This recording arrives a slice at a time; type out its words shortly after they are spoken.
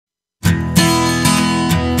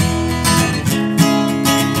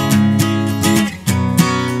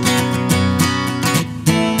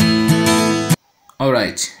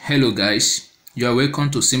Alright, hello guys, you are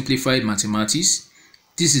welcome to Simplified Mathematics.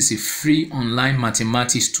 This is a free online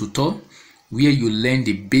mathematics tutor where you learn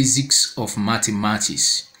the basics of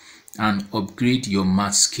mathematics and upgrade your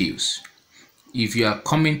math skills. If you are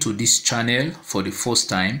coming to this channel for the first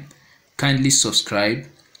time, kindly subscribe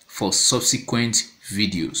for subsequent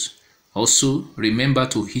videos. Also, remember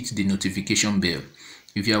to hit the notification bell.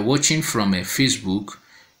 If you are watching from Facebook,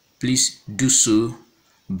 please do so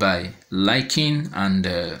by liking and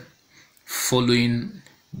following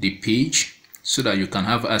the page so that you can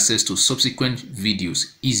have access to subsequent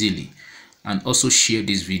videos easily, and also share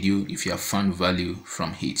this video if you have found value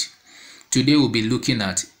from it. Today we'll be looking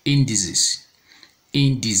at indices.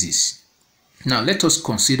 Now let us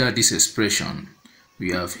consider this expression.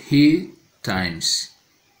 We have A times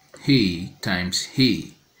A times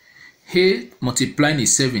A. A multiplying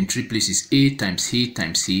itself in three places, A times A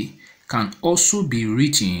times A, can also be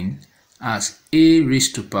written as A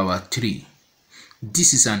raised to power 3.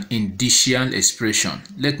 This is an indicial expression.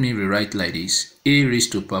 Let me rewrite like this: A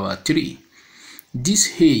raised to power 3. This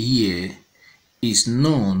A here is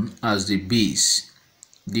known as the base.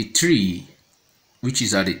 The 3, which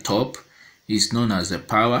is at the top, is known as the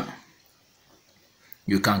power.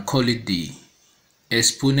 You can call it the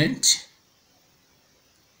exponent,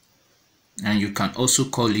 and you can also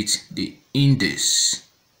call it the index.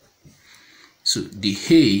 So the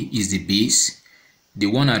A is the base, the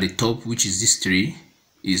one at the top, which is this 3,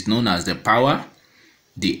 is known as the power,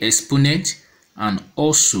 the exponent, and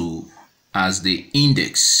also as the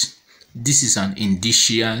index. This is an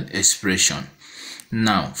indicial expression.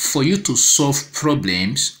 Now, for you to solve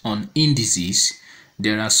problems on indices,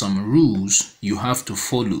 there are some rules you have to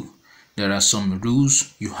follow. There are some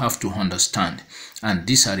rules you have to understand, and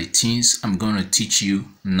these are the things I'm going to teach you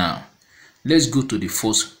now. Let's go to the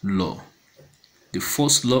first law. The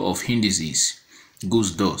first law of indices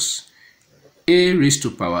goes thus: A raised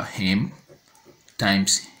to power m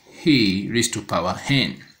times A raised to power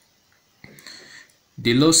n.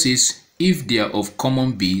 The law says if they are of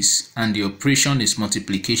common base and the operation is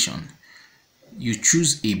multiplication, you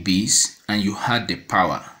choose a base and you add the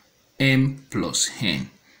power m plus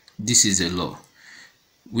n. This is the law.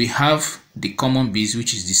 We have the common base,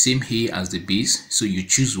 which is the same A as the base, so you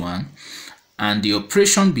choose one, and the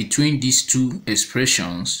operation between these two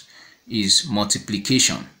expressions is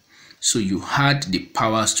multiplication, so you add the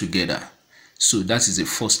powers together. So that is the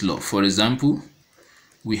first law. For example,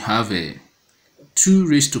 we have a 2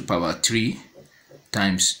 raised to power 3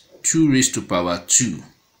 times 2 raised to power 2.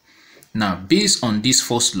 Now, based on this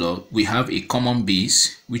first law, we have a common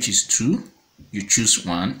base, which is 2. You choose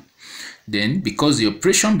one. Then, because the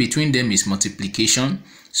operation between them is multiplication,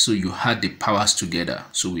 so you add the powers together.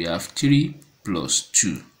 So we have 3 plus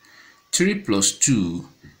 2. 3 plus 2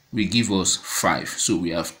 will give us 5. So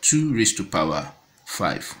we have 2 raised to power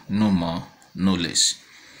 5. No more, no less.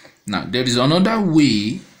 Now, there is another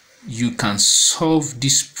way you can solve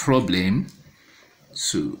this problem,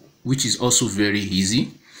 which is also very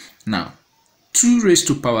easy. Now, 2 raised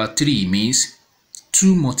to power 3 means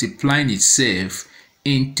 2 multiplying itself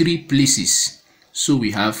in 3 places. So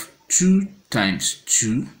we have 2 times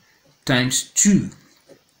 2 times 2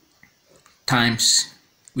 times,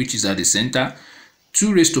 which is at the center.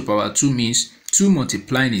 2 raised to power 2 means 2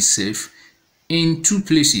 multiplying itself in 2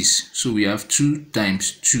 places. So we have 2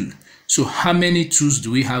 times 2. So how many 2's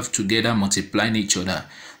do we have together multiplying each other?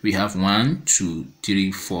 We have 1, 2,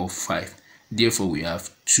 3, 4, 5. Therefore, we have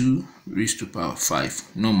 2 raised to power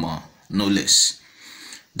 5. No more, no less.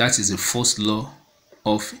 That is the first law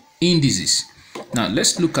of indices. Now,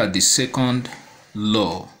 let's look at the second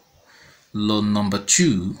law. Law number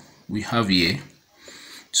 2 we have here.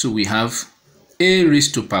 So we have A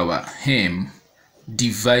raised to power m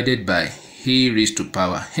divided by A raised to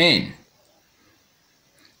power n.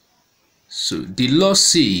 So the law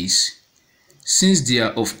says, since they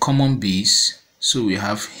are of common base, so we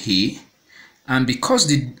have A, and because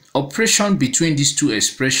the operation between these two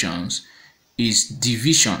expressions is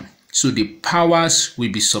division, so the powers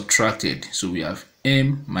will be subtracted. So we have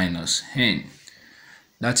m minus n.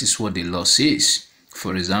 That is what the law says.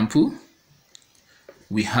 For example,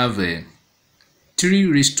 we have a 3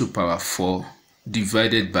 raised to power 4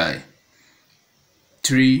 divided by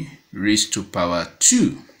 3 raised to power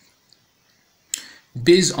 2.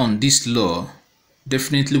 Based on this law,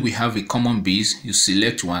 definitely we have a common base. You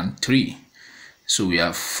select one, 3. So we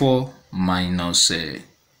have 4 minus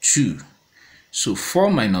 2. So 4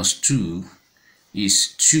 minus 2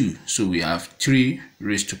 is 2. So we have 3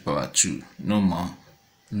 raised to power 2. No more,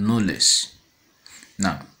 no less.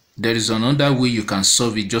 Now, there is another way you can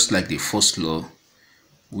solve it just like the first law.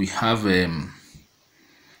 We have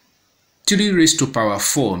 3 raised to power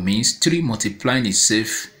 4 means 3 multiplying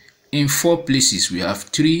itself in 4 places. We have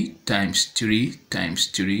 3 times 3 times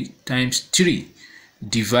 3 times 3.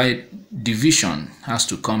 Division has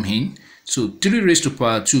to come in. So 3 raised to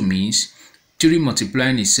power 2 means 3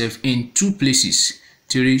 multiplying itself in 2 places.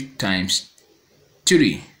 3 times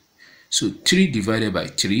 3. So 3 divided by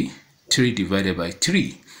 3, 3 divided by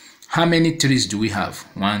 3. How many 3's do we have?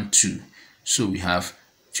 1, 2. So we have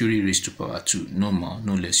 3 raised to power 2. No more,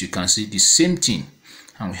 no less. You can see the same thing,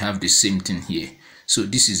 and we have the same thing here. So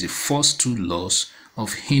this is the first 2 laws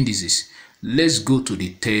of indices. Let's go to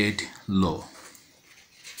the third law.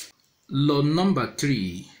 Law number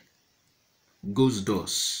 3 goes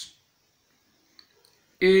thus: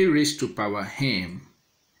 a raised to power m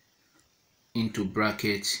into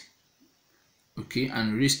bracket, okay,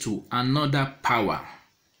 and raised to another power.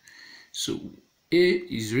 So a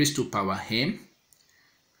is raised to power m,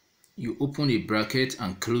 you open a bracket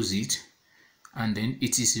and close it, and then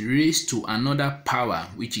it is raised to another power,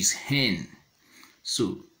 which is n.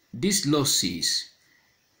 So this law says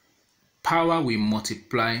power will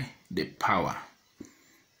multiply the power,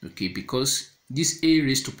 okay, because this a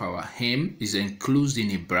raised to power m is enclosed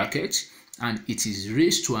in a bracket and it is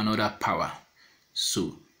raised to another power.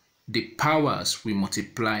 So the powers will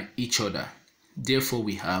multiply each other. Therefore,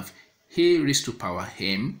 we have a raised to power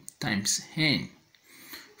m times n.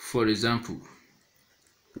 For example,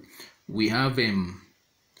 we have 3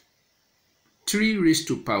 raised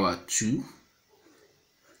to power 2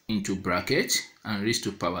 into bracket and raised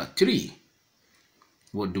to power 3.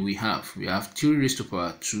 What do we have? We have 3 raised to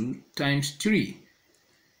power 2 times 3.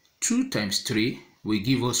 2 times 3 will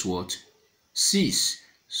give us what? 6.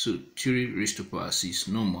 So 3 raised to power 6,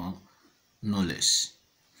 no more, no less.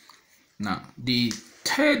 Now, the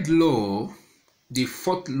third law, the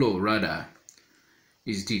fourth law rather,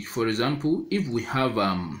 is this. For example, if we have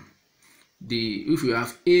if we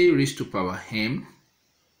have a raised to power m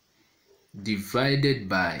divided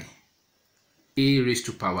by a raised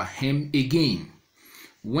to power m again,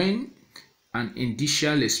 when an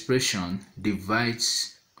initial expression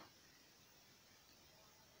divides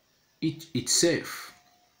itself,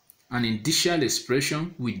 an initial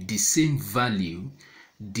expression with the same value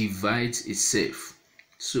divides itself.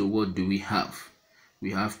 So what do we have? We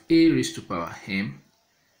have a raised to power m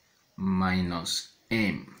minus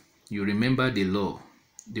m. You remember the law,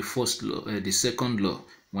 the first law, the second law.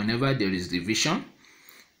 Whenever there is division,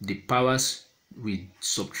 the powers will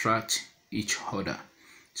subtract each other.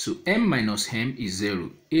 So m minus m is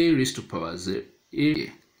 0. A raised to power 0,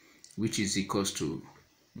 a, which is equals to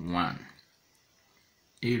 1.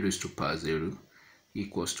 A raised to power 0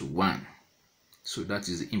 equals to 1. So that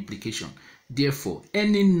is the implication. Therefore,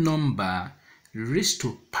 any number raised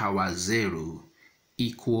to power 0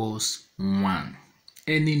 equals 1.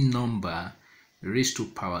 Any number raised to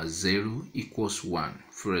power 0 equals 1.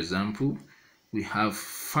 For example, we have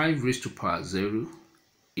 5 raised to power 0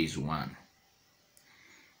 is 1.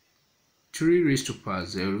 3 raised to power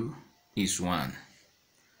 0 is 1.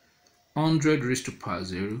 100 raised to power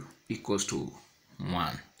 0 equals to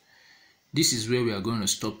 1. This is where we are going to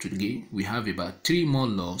stop today. We have about 3 more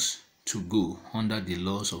laws to go under the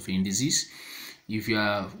laws of indices. If you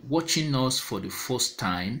are watching us for the first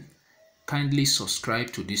time, kindly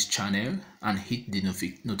subscribe to this channel and hit the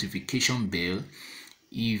notification bell.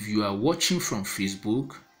 If you are watching from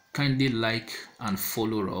Facebook, kindly like and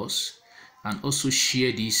follow us, and also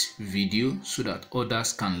share this video so that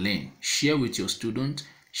others can learn. Share with your students,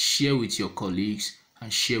 share with your colleagues,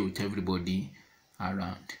 and share with everybody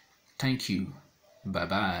around. Thank you. Bye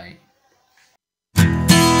bye.